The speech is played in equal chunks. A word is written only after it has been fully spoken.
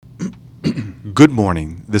Good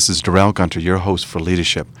morning. This is Gunter, your host for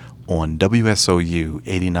Leadership on WSOU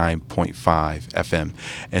 89.5 FM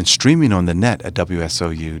and streaming on the net at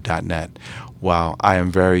WSOU.net. Wow, I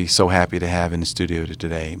am so happy to have in the studio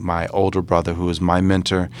today my older brother who is my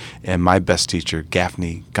mentor and my best teacher,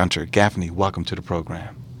 Gaffney Gunter. Gaffney, welcome to the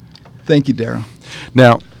program. Thank you, Daryl.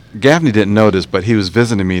 Now, Gaffney didn't know this, but he was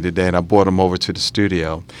visiting me today, and I brought him over to the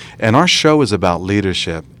studio. And our show is about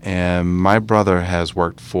leadership, and my brother has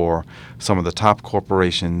worked for some of the top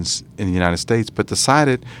corporations in the United States, but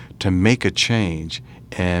decided to make a change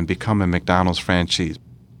and become a McDonald's franchisee.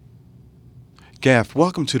 Gaff,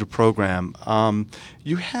 welcome to the program.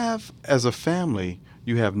 You have, as a family,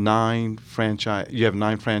 you have nine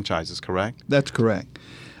franchises, correct? That's correct.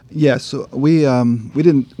 Yes, we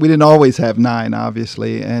didn't always have nine,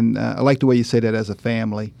 obviously, and I like the way you say that, as a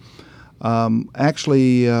family. I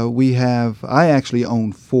actually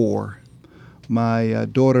own four. My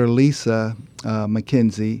daughter Lisa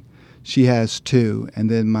McKenzie, she has two, and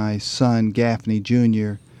then my son Gaffney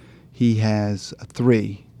Jr., he has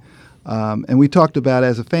three. And we talked about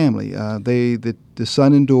as a family. The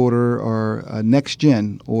son and daughter are next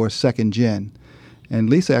gen or second gen. And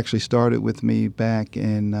Lisa actually started with me back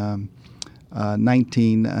in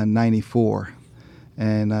 1994.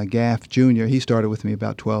 And Gaff Jr., he started with me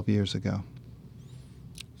about 12 years ago.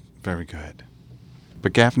 Very good.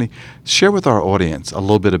 But Gaffney, share with our audience a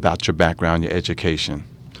little bit about your background, your education.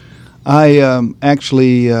 I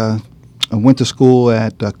went to school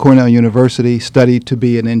at Cornell University, studied to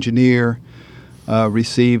be an engineer,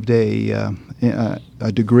 received a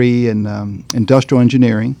degree in industrial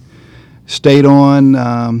engineering. Stayed on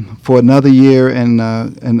for another year and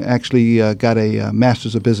actually got a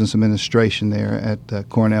Master's of Business Administration there at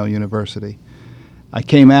Cornell University. I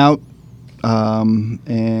came out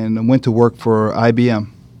and went to work for IBM,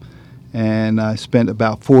 and I spent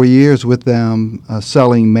about 4 years with them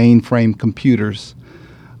selling mainframe computers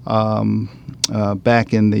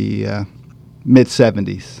back in the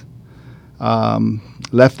mid-'70s.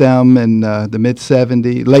 Left them in the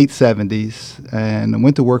late 70s, and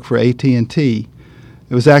went to work for AT&T.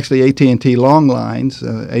 It was actually AT&T Long Lines.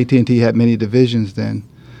 AT&T had many divisions then.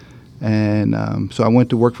 And so I went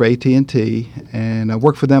to work for AT&T, and I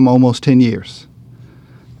worked for them almost 10 years.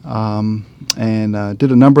 And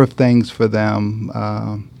did a number of things for them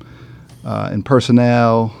in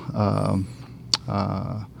personnel,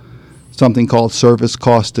 something called service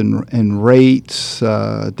cost and rates,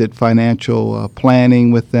 did financial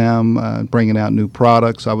planning with them, bringing out new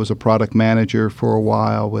products. I was a product manager for a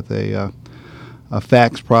while with a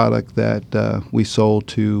fax product that we sold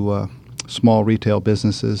to small retail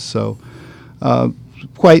businesses. So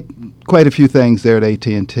quite a few things there at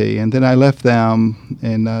AT&T. And then I left them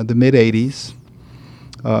in the mid-'80s.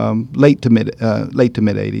 Late to mid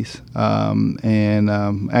 80s, and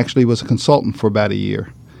actually was a consultant for about a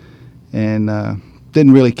year. And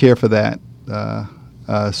didn't really care for that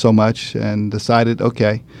so much, and decided,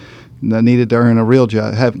 okay, I needed to earn a real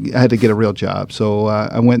job. I had to get a real job. So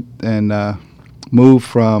I went and moved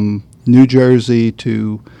from New Jersey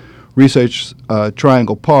to Research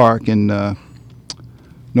Triangle Park in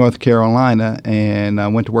North Carolina, and I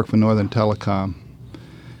went to work for Northern Telecom.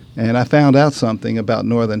 And I found out something about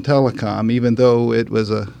Northern Telecom, even though it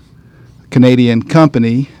was a Canadian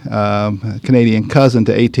company, Canadian cousin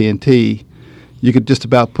to AT&T. You could just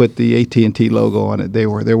about put the AT&T logo on it.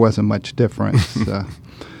 There wasn't much difference.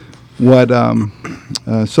 But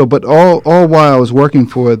all while I was working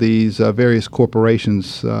for these various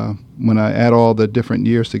corporations, when I add all the different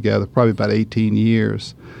years together, probably about 18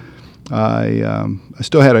 years, I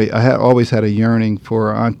always had a yearning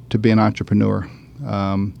to be an entrepreneur.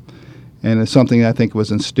 And it's something I think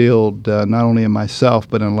was instilled not only in myself,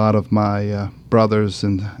 but in a lot of my brothers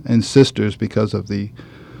and sisters, because of the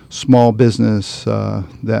small business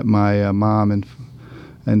that my mom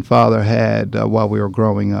and father had while we were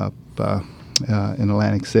growing up in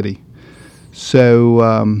Atlantic City. So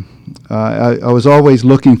I was always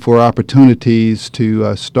looking for opportunities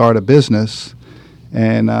to start a business,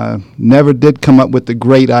 and never did come up with the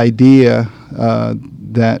great idea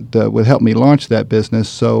that would help me launch that business.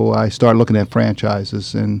 So I started looking at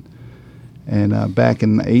franchises, and back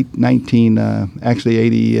in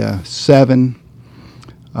 1987,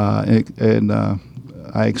 I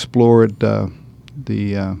explored the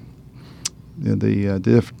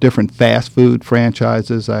different fast food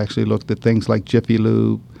franchises. I actually looked at things like Jiffy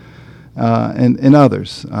Lube and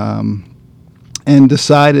others, and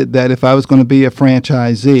decided that if I was going to be a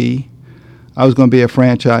franchisee, I was going to be a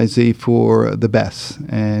franchisee for the best.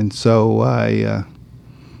 And so I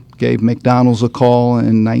gave McDonald's a call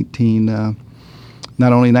in 19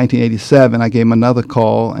 not only 1987, I gave him another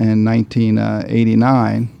call in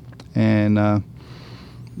 1989 and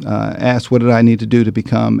asked what did I need to do to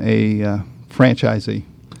become a franchisee.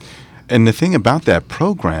 And the thing about that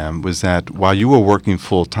program was that while you were working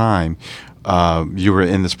full time, you were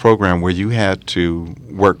in this program where you had to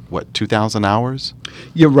work, 2,000 hours?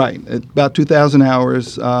 You're right, about 2,000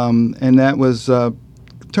 hours, and that was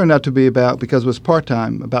turned out to be about, because it was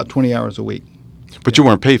part-time, about 20 hours a week. But you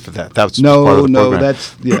weren't paid for that. That was No, part of the no,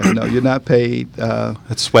 program. no, you're not paid.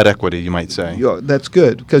 That's sweat equity, you might say. That's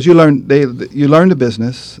good, because you learn the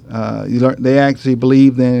business. They actually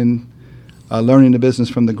believed in learning the business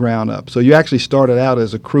from the ground up. So you actually started out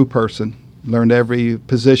as a crew person, learned every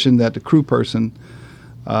position that the crew person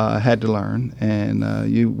had to learn, and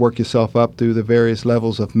you work yourself up through the various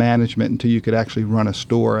levels of management until you could actually run a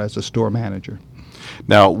store as a store manager.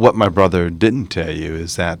 Now, what my brother didn't tell you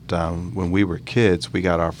is that when we were kids, we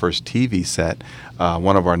got our first TV set.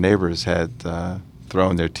 One of our neighbors had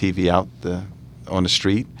thrown their TV out on the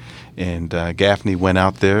street, and Gaffney went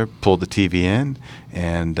out there, pulled the TV in,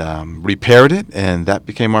 and repaired it, and that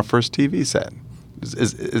became our first TV set.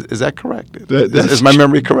 Is that correct? Is my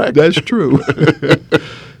memory correct? That's true.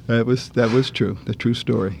 That was true. The true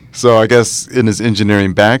story. So I guess in his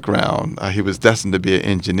engineering background, he was destined to be an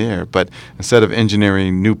engineer. But instead of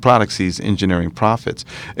engineering new products, he's engineering profits.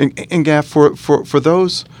 And Gaff, for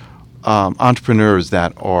those entrepreneurs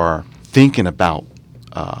that are thinking about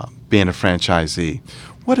being a franchisee,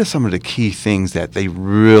 what are some of the key things that they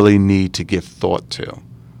really need to give thought to?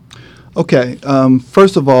 Okay.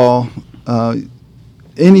 First of all,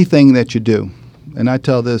 anything that you do, and I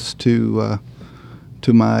tell this to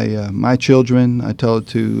my children, I tell it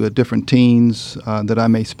to different teens that I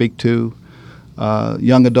may speak to,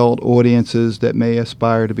 young adult audiences that may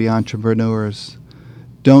aspire to be entrepreneurs.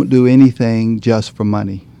 Don't do anything just for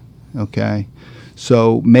money, okay?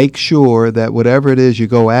 So make sure that whatever it is you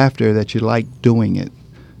go after, that you like doing it,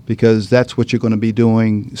 because that's what you're going to be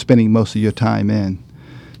doing, spending most of your time in.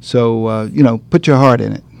 So, put your heart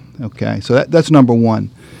in it, okay? So that's number one.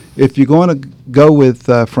 If you're going to go with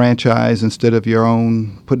franchise instead of your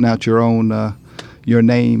own, putting out your own, your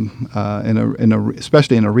name,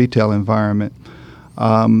 especially in a retail environment,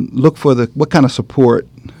 look for what kind of support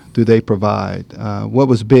do they provide. What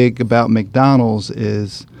was big about McDonald's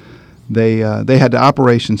is they had the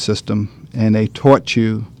operation system, and they taught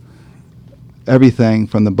you everything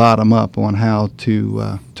from the bottom up on how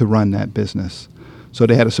to run that business. So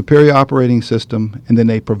they had a superior operating system, and then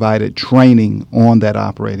they provided training on that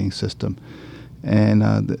operating system. And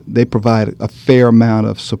they provide a fair amount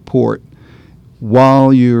of support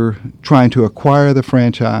while you're trying to acquire the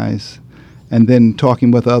franchise, and then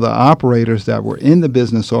talking with other operators that were in the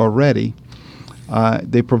business already.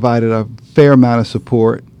 They provided a fair amount of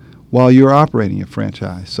support while you're operating your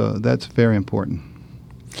franchise. So that's very important.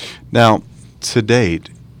 Now, to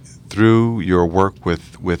date, through your work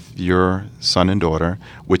with your son and daughter,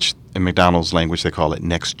 which in McDonald's language they call it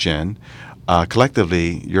Next Gen,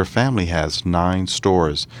 collectively your family has 9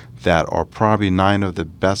 stores that are probably 9 of the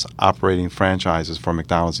best operating franchises for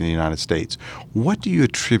McDonald's in the United States. What do you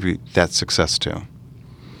attribute that success to?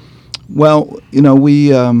 Well,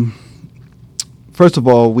 we first of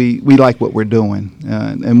all, we like what we're doing.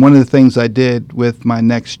 And one of the things I did with my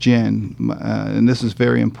Next Gen, and this is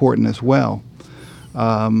very important as well,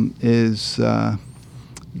 is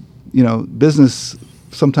business.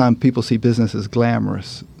 Sometimes people see business as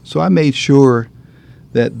glamorous, so I made sure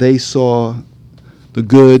that they saw the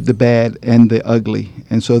good, the bad, and the ugly,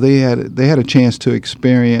 and so they had a chance to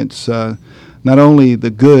experience not only the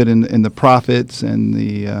good and the profits and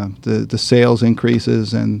the sales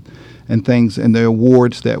increases and things and the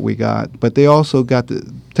awards that we got, but they also got to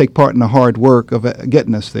take part in the hard work of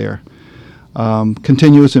getting us there.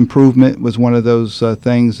 Continuous improvement was one of those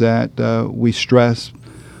things that we stress,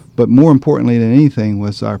 but more importantly than anything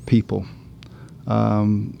was our people.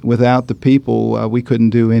 Without the people, we couldn't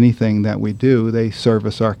do anything that we do. They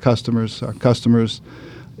service our customers. Our customers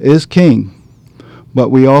is king, but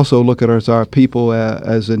we also look at our people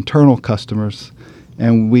as internal customers,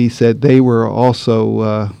 and we said they were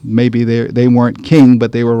also maybe they weren't king,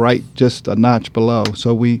 but they were right just a notch below.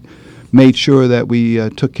 So we made sure that we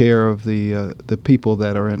took care of the people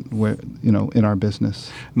that are in our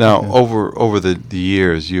business. Now, over the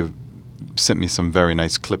years, you've sent me some very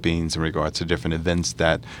nice clippings in regards to different events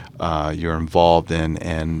that you're involved in,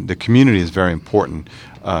 and the community is very important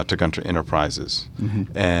to Gunter Enterprises.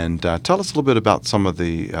 Mm-hmm. And tell us a little bit about some of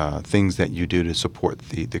the things that you do to support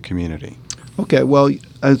the community. Okay, well,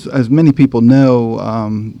 as many people know,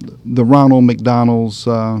 the Ronald McDonald's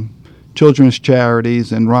children's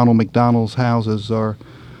charities and Ronald McDonald's houses are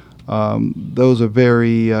those are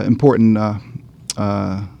very important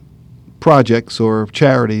projects or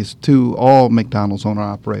charities to all McDonald's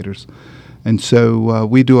owner-operators. And so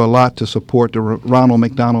we do a lot to support the Ronald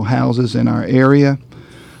McDonald houses in our area.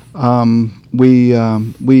 We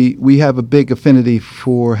have a big affinity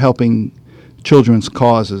for helping children's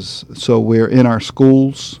causes. So we're in our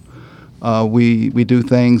schools. We do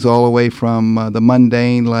things all the way from the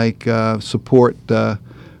mundane, like support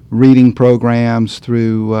reading programs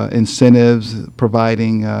through incentives,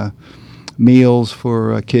 providing meals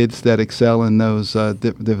for kids that excel in those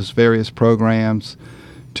various programs,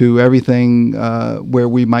 to everything where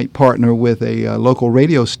we might partner with a local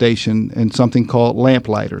radio station and something called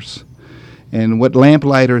Lamplighters. And what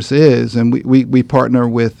Lamplighters is, and we partner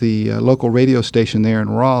with the local radio station there in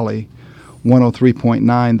Raleigh,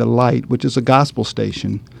 103.9 The Light, which is a gospel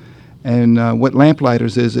station. And what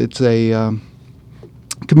Lamplighters is, it's a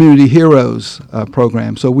community heroes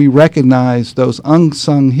program. So we recognize those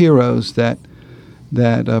unsung heroes that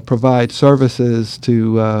provide services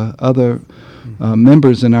to other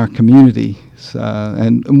members in our community.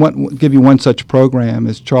 And give you one such program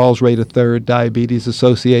is Charles Ray III Diabetes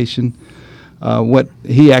Association. What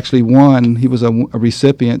he actually won, he was a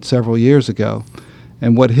recipient several years ago.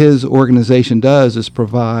 And what his organization does is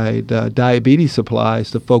provide diabetes supplies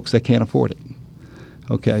to folks that can't afford it.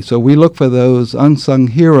 Okay, so we look for those unsung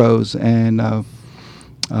heroes, and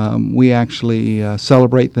we actually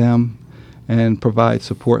celebrate them and provide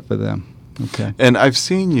support for them. Okay. And I've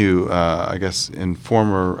seen you, I guess, in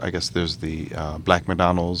there's the Black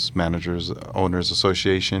McDonald's Managers Owners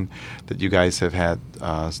Association, that you guys have had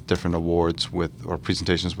different awards with or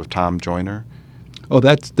presentations with Tom Joyner. Oh,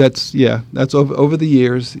 that's over the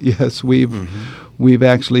years. Yes, we've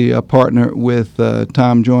actually partnered with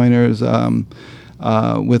Tom Joyner's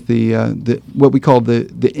with the what we call the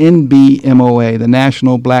NBMOA, the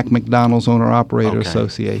National Black McDonald's Owner Operator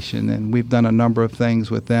Association, and we've done a number of things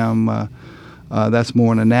with them. That's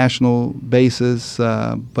more on a national basis,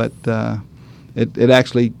 but it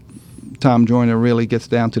actually, Tom Joyner really gets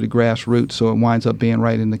down to the grassroots, so it winds up being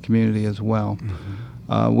right in the community as well.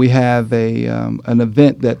 Mm-hmm. We have an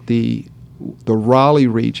event that the Raleigh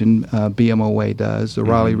region BMOA does, the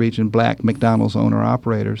Raleigh region Black McDonald's Owner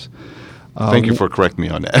Operators. Thank you for correcting me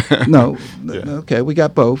on that. No, okay, we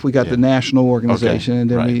got both. We got the national organization, and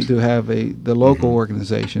then we do have the local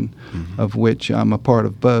organization, of which I'm a part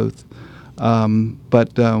of both.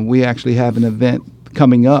 But we actually have an event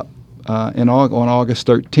coming up on August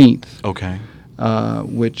 13th. Okay.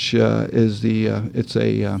 Which is it's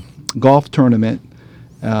a golf tournament.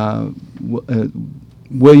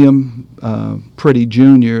 William Pretty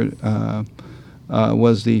Jr.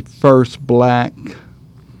 Was the first black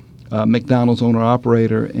McDonald's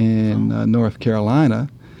owner-operator in North Carolina.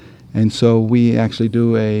 And so we actually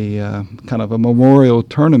do a kind of a memorial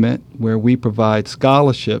tournament where we provide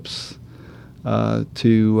scholarships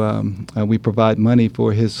we provide money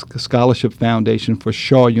for his scholarship foundation for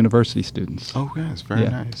Shaw University students. Oh, yes, very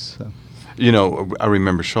nice. So. You know, I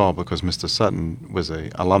remember Shaw because Mr. Sutton was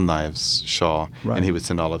an alumni of Shaw, and he would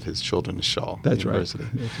send all of his children to Shaw University.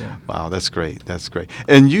 Right. That's right. Wow, that's great. That's great.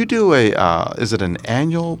 And you do is it an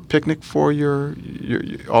annual picnic for your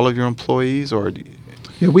all of your employees, or?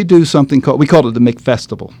 Yeah, we do something we call it the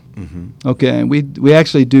McFestival. Mm-hmm. Okay, and we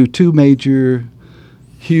actually do two major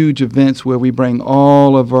huge events where we bring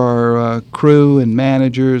all of our crew and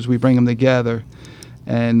managers, we bring them together.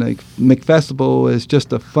 And the McFestival is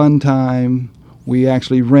just a fun time. We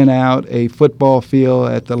actually rent out a football field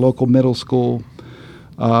at the local middle school.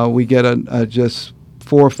 We get just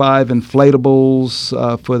 4 or 5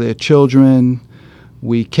 inflatables for their children.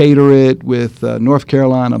 We cater it with North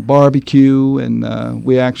Carolina barbecue, and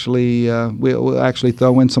we'll actually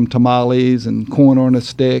throw in some tamales and corn on a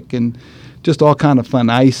stick and just all kind of fun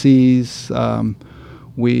ices.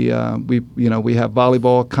 We have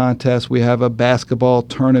volleyball contests. We have a basketball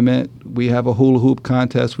tournament. We have a hula hoop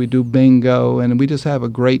contest. We do bingo, and we just have a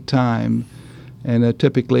great time. And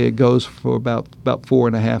typically it goes for about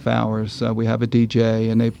 4.5 hours. We have a DJ,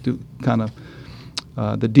 and they do kind of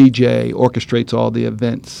the DJ orchestrates all the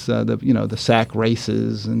events, the sack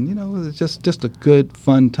races, and it's just a good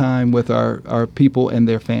fun time with our people and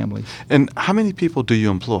their families. And how many people do you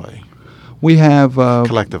employ? We have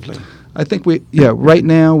collectively. I think right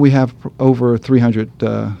now we have over 300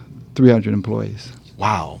 employees.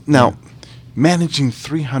 Wow. Now, managing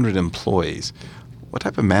 300 employees, what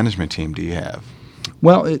type of management team do you have?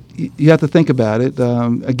 Well, you have to think about it.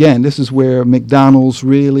 Again, this is where McDonald's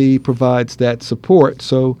really provides that support.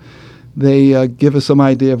 So they give us some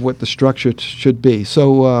idea of what the structure should be.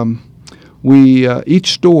 So We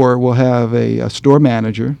each store will have a store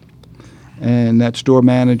manager, and that store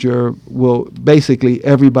manager will basically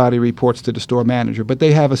everybody reports to the store manager, but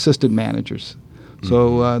they have assistant managers.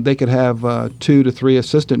 So they could have 2 to 3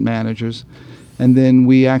 assistant managers, and then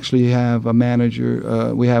we actually have a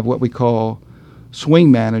manager. We have what we call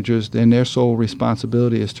swing managers, and their sole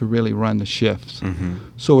responsibility is to really run the shifts.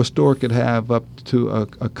 So a store could have up to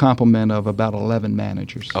a complement of about 11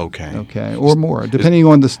 managers. Okay, or more, depending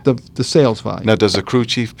on the sales volume. Now, does the crew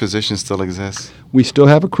chief position still exist? We still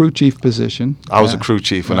have a crew chief position. I was a crew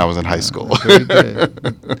chief when I was in high school. Very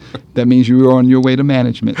good. That means you were on your way to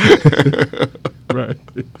management. Right.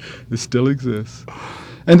 It still exists.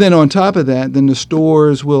 And then on top of that, then the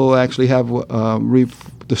stores will actually have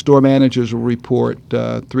the store managers will report,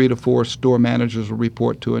 3 to 4 store managers will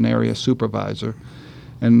report to an area supervisor.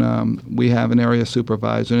 And we have an area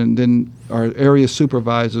supervisor, and then our area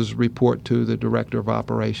supervisors report to the director of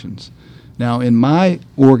operations. Now, in my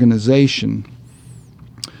organization,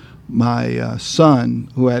 my son,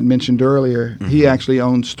 who I had mentioned earlier, he actually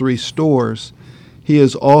owns 3 stores. He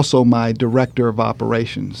is also my director of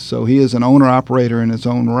operations. So he is an owner-operator in his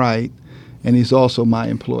own right, and he's also my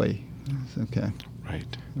employee. Okay.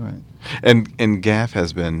 Right. And Gaff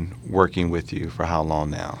has been working with you for how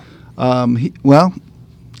long now?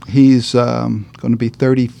 He's going to be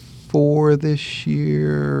 34 this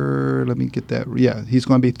year. Let me get that. Yeah, he's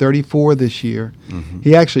going to be 34 this year.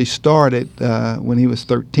 He actually started when he was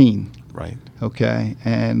 13. Right. Okay.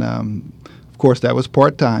 And, of course, that was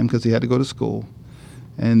part-time because he had to go to school.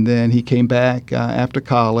 And then he came back after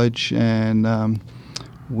college, and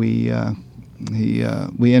we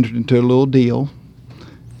entered into a little deal,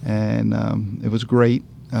 and it was great.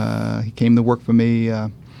 He came to work for me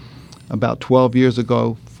about 12 years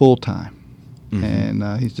ago, full-time. And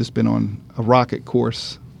he's just been on a rocket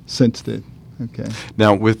course since then. Okay.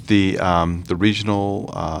 Now, with the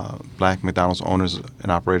Regional Black McDonald's Owners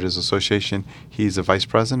and Operators Association, he's a vice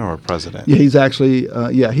president or a president? Yeah, he's actually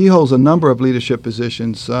he holds a number of leadership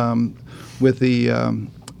positions with the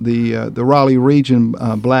Raleigh Region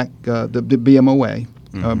Black the BMOA,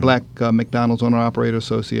 Black McDonald's Owner Operator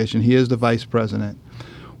Association. He is the vice president.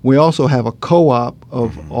 We also have a co-op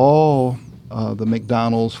of all the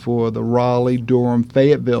McDonald's for the Raleigh, Durham,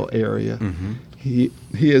 Fayetteville area. He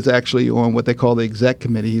is actually on what they call the exec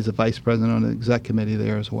committee. He's a vice president on the exec committee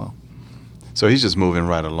there as well. So he's just moving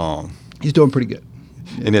right along. He's doing pretty good.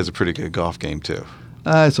 And he has a pretty good golf game, too.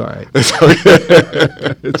 It's all right. It's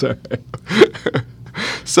okay. It's all right.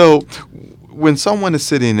 So when someone is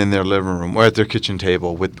sitting in their living room or at their kitchen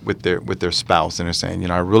table with their spouse and they're saying,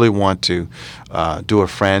 I really want to do a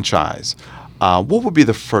franchise, what would be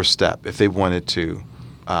the first step if they wanted to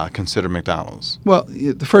consider McDonald's? Well,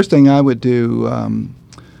 the first thing I would do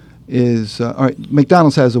is, all right,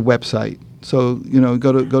 McDonald's has a website. So,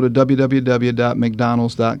 go to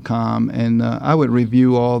www.mcdonalds.com, and I would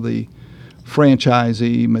review all the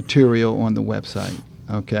franchisee material on the website,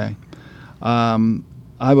 okay?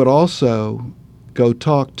 I would also go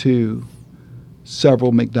talk to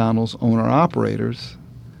several McDonald's owner-operators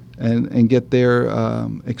and get their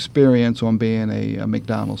experience on being a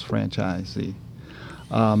McDonald's franchisee.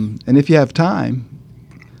 And if you have time,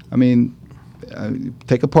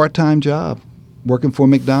 take a part-time job working for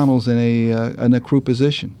McDonald's in a crew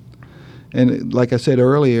position. And like I said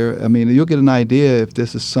earlier, you'll get an idea if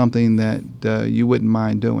this is something that you wouldn't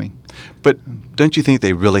mind doing. But don't you think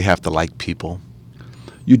they really have to like people?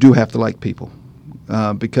 You do have to like people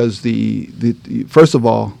because the first of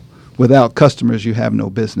all, without customers, you have no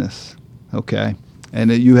business, okay?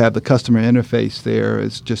 And you have the customer interface there.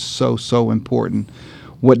 It's just so important.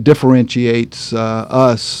 What differentiates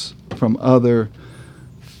us from other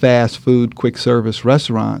fast food, quick service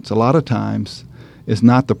restaurants a lot of times is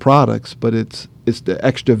not the products, but it's the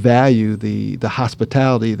extra value, the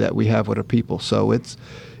hospitality that we have with our people. So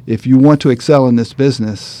if you want to excel in this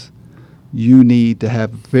business, you need to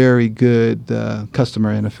have very good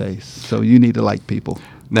customer interface. So you need to like people.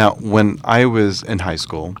 Now, when I was in high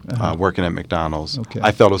school working at McDonald's,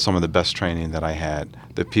 I felt it was some of the best training that I had.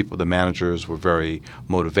 The managers were very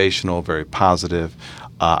motivational, very positive.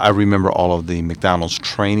 I remember all of the McDonald's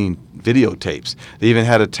training videotapes. They even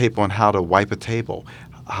had a tape on how to wipe a table,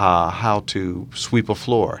 how to sweep a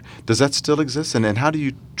floor. Does that still exist? And how do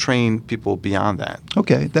you train people beyond that?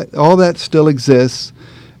 Okay, all that still exists.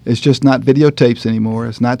 It's just not videotapes anymore.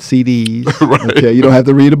 It's not CDs. Right. Okay, you don't have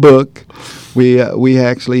to read a book. We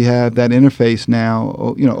actually have that interface now,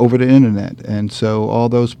 over the internet, and so all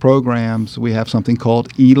those programs, we have something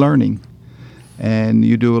called e-learning, and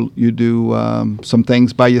you do some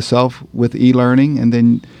things by yourself with e-learning, and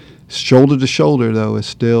then shoulder to shoulder though is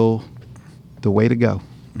still the way to go.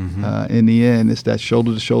 In the end, it's that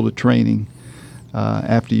shoulder-to-shoulder training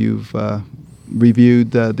after you've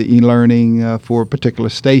reviewed the e-learning for a particular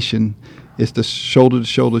station. It's the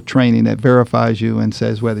shoulder-to-shoulder training that verifies you and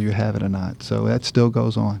says whether you have it or not. So that still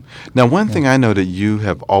goes on. Now, one thing I know that you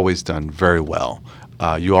have always done very well,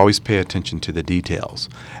 you always pay attention to the details.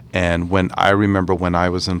 And when I remember when I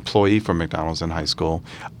was an employee for McDonald's in high school,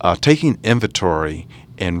 taking inventory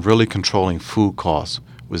and really controlling food costs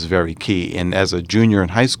was very key. And as a junior in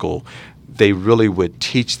high school, they really would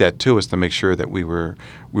teach that to us to make sure that we were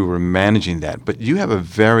managing that. But you have a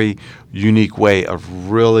very unique way of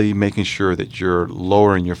really making sure that you're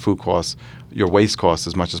lowering your food costs, your waste costs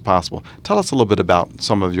as much as possible. Tell us a little bit about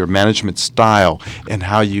some of your management style and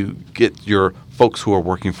how you get your folks who are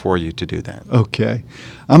working for you to do that. Okay.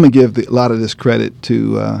 I'm going to give a lot of this credit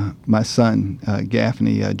to my son,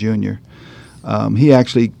 Gaffney Jr. He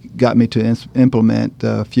actually got me to implement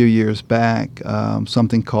a few years back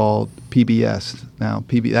something called PBS. Now,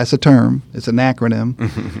 that's a term. It's an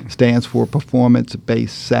acronym. Stands for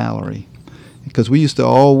Performance-Based Salary. Because we used to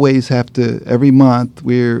always have to, every month,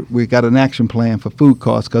 we got an action plan for food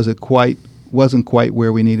costs because it wasn't quite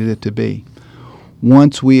where we needed it to be.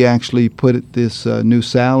 Once we actually put this new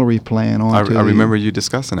salary plan on, I remember you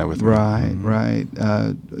discussing that with me. Right.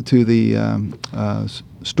 To the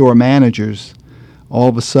store managers, all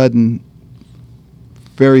of a sudden,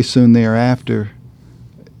 very soon thereafter,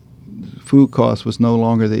 food cost was no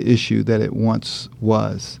longer the issue that it once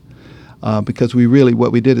was. Because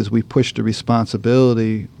what we did is we pushed the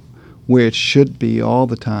responsibility where it should be all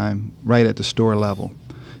the time, right at the store level.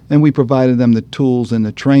 And we provided them the tools and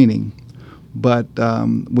the training, but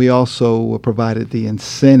we also provided the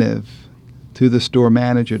incentive to the store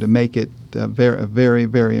manager to make it a very,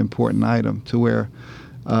 very important item to where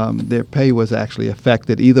their pay was actually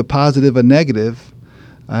affected, either positive or negative,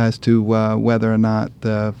 as to whether or not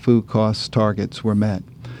the food cost targets were met.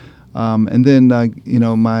 And then,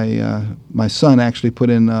 my son actually put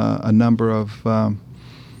in a number of,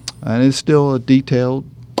 and it's still a detailed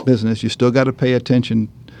business. You still got to pay attention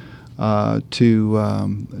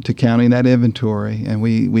to counting that inventory, and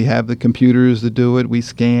we have the computers to do it. We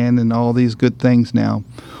scan and all these good things now.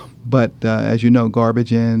 But as you know,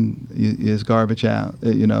 garbage in is garbage out.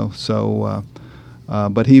 So.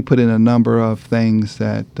 But he put in a number of things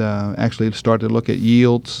that actually started to look at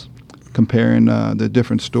yields, comparing the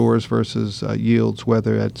different stores versus yields,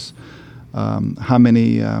 whether it's how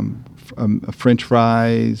many French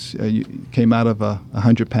fries came out of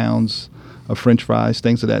 100 pounds of French fries,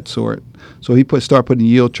 things of that sort. So he started putting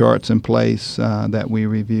yield charts in place that we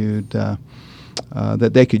reviewed,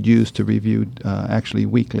 that they could use to review actually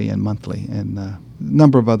weekly and monthly, and a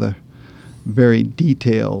number of other very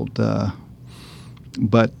detailed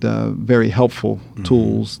but very helpful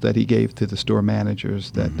tools that he gave to the store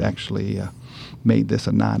managers that actually made this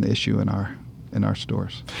a non-issue in our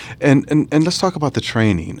stores. And let's talk about the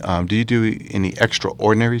training. Do you do any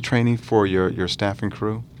extraordinary training for your staff and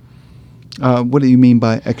crew? What do you mean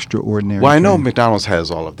by extraordinary? Well, I know training? McDonald's has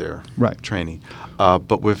all of their Right. training,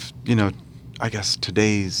 but with I guess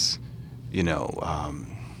today's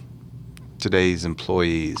today's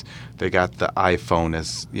employees, they got the iPhone,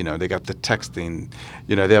 they got the texting,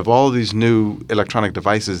 they have all these new electronic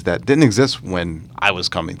devices that didn't exist when I was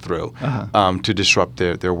coming through to disrupt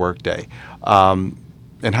their workday.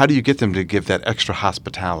 And how do you get them to give that extra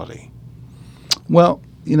hospitality? Well,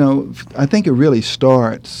 I think it really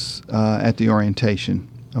starts at the orientation,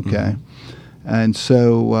 okay? And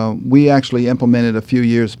so we actually implemented a few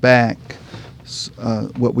years back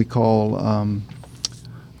what we call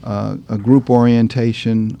a group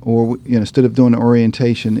orientation, or instead of doing an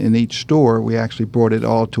orientation in each store, we actually brought it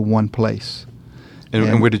all to one place.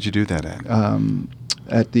 And where did you do that at?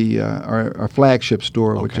 At our flagship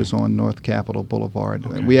store, which Okay. is on North Capitol Boulevard.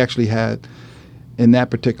 Okay. We actually had, in that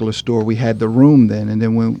particular store, we had the room then, and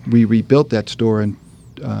then when we rebuilt that store in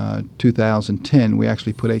 2010, we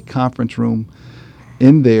actually put a conference room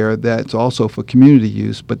in there that's also for community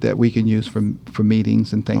use, but that we can use for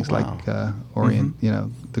meetings and things like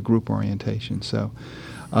the group orientation. So,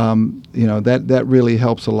 that really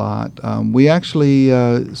helps a lot. We actually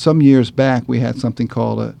some years back we had something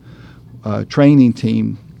called a training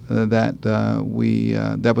team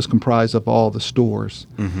that was comprised of all the stores,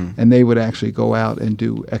 and they would actually go out and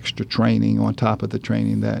do extra training on top of the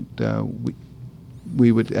training that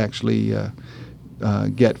we would actually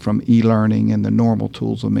get from e-learning and the normal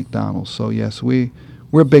tools of McDonald's. So yes,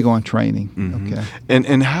 we're big on training. Okay.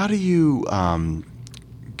 And how do you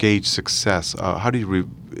gauge success? How do you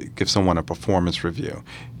give someone a performance review?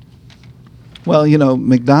 Well,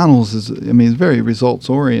 McDonald's is very results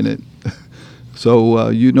oriented. So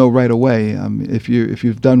you know right away if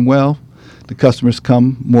you've done well, the customers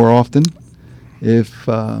come more often. If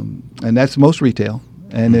and that's most retail.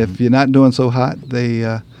 And if you're not doing so hot, they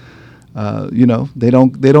they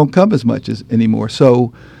don't come as much as anymore.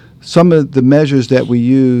 So some of the measures that we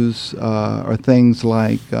use are things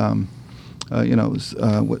like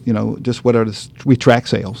just what are we track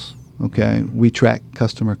sales. Okay, we track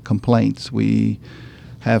customer complaints. We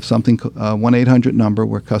have something 1-800 number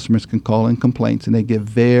where customers can call in complaints, and they give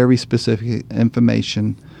very specific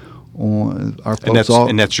information on our folks.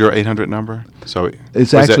 And that's your 800 number. So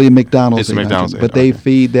it's actually a McDonald's. It's a McDonald's, but they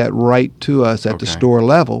feed that right to us at the store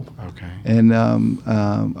level. Okay. And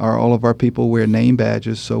all of our people wear name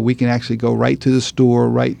badges, so we can actually go right to the store,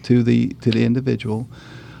 right to the individual.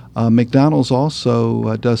 McDonald's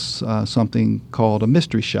also does something called a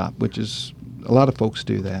mystery shop, which is a lot of folks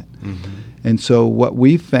do that. Mm-hmm. And so what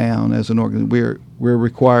we found as an organization, we're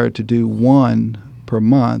required to do one per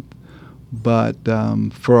month, but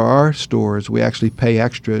for our stores, we actually pay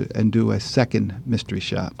extra and do a second mystery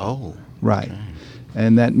shop. Oh, right. Okay.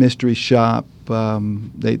 And that mystery shop,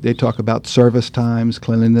 they talk about service times,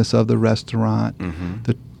 cleanliness of the restaurant,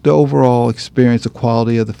 the overall experience, the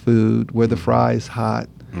quality of the food, were the fries hot.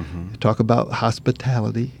 They talk about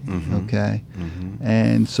hospitality, okay?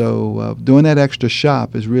 And so doing that extra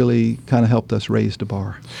shop has really kind of helped us raise the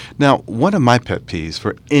bar. Now, one of my pet peeves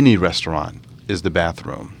for any restaurant is the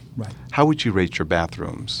bathroom. Right. How would you rate your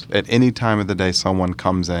bathrooms? At any time of the day someone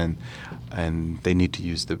comes in and they need to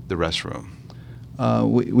use the restroom.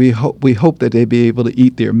 We hope that they be able to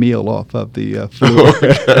eat their meal off of the floor.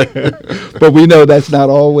 But we know that's not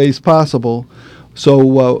always possible.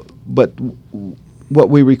 So, but what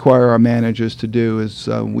we require our managers to do is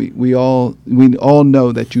we all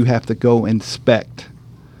know that you have to go inspect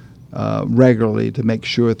regularly to make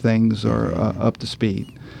sure things are up to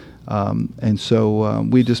speed. And so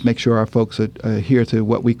we just make sure our folks adhere to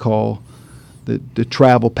what we call the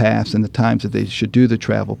travel paths and the times that they should do the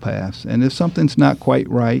travel paths. And if something's not quite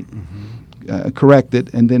right, correct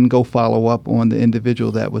it, and then go follow up on the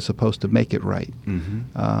individual that was supposed to make it right.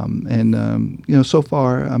 So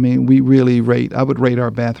far, I mean, I would rate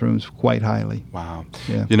our bathrooms quite highly. Wow.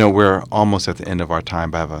 Yeah. You know, we're almost at the end of our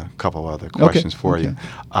time, but I have a couple other questions for you.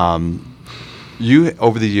 You,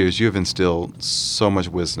 over the years, you have instilled so much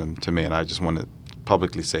wisdom to me, and I just want to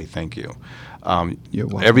publicly say thank you. You're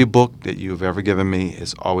welcome. Every book that you've ever given me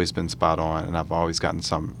has always been spot on, and I've always gotten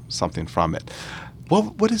something from it.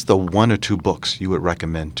 What is the one or two books you would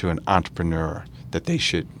recommend to an entrepreneur that they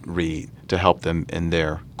should read to help them in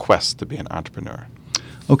their quest to be an entrepreneur?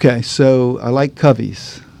 Okay, so I like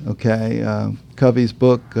Covey's. Okay, Covey's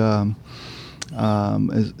book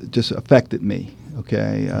has just affected me.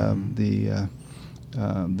 Okay,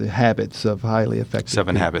 the habits of highly effective.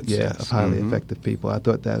 7 people. Habits. Yeah, yes. of highly effective people. I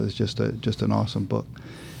thought that was just an awesome book.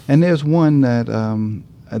 And there's one that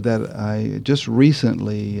I just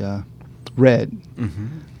recently read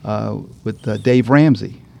with Dave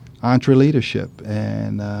Ramsey, EntreLeadership,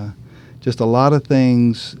 and just a lot of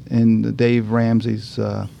things in the Dave Ramsey's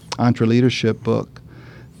EntreLeadership book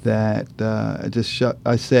that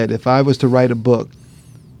I said if I was to write a book,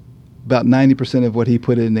 about 90% of what he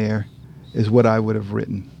put in there is what I would have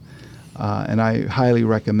written. And I highly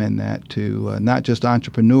recommend that to not just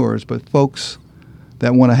entrepreneurs, but folks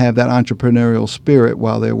that want to have that entrepreneurial spirit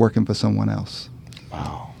while they're working for someone else.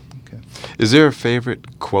 Wow. Okay. Is there a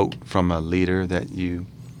favorite quote from a leader that you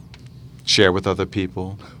share with other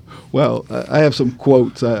people? Well, I have some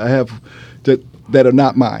quotes I have that are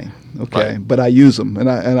not mine. Okay, right. But I use them, and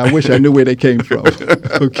I wish I knew where they came from.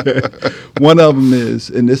 Okay, one of them is,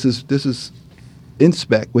 and this is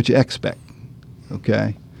inspect what you expect.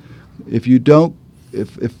 Okay, if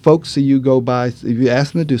folks see you go by, if you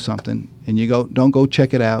ask them to do something and you don't go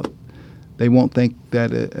check it out, they won't think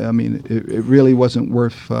that it really wasn't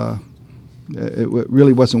worth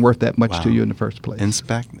that much to you in the first place.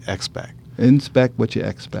 Inspect what you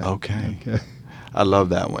expect. Okay. I love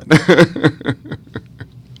that one.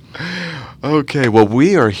 Okay, well,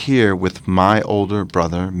 we are here with my older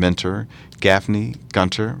brother, mentor, Gaffney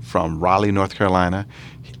Gunter from Raleigh, North Carolina.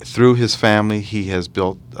 Through his family, he has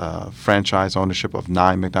built franchise ownership of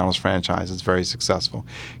 9 McDonald's franchises, very successful.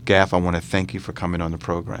 Gaff, I want to thank you for coming on the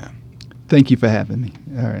program. Thank you for having me.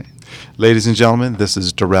 All right. Ladies and gentlemen, this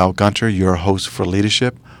is Darrell Gunter, your host for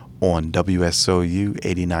Leadership on WSOU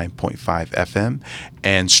 89.5 FM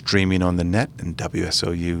and streaming on the net and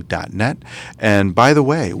WSOU.net. And by the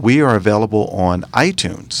way, we are available on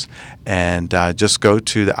iTunes. And just go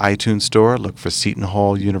to the iTunes store, look for Seton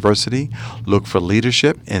Hall University, look for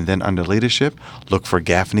Leadership, and then under Leadership, look for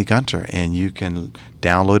Gaffney Gunter, and you can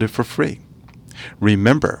download it for free.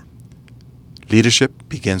 Remember, leadership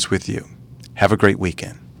begins with you. Have a great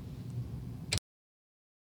weekend.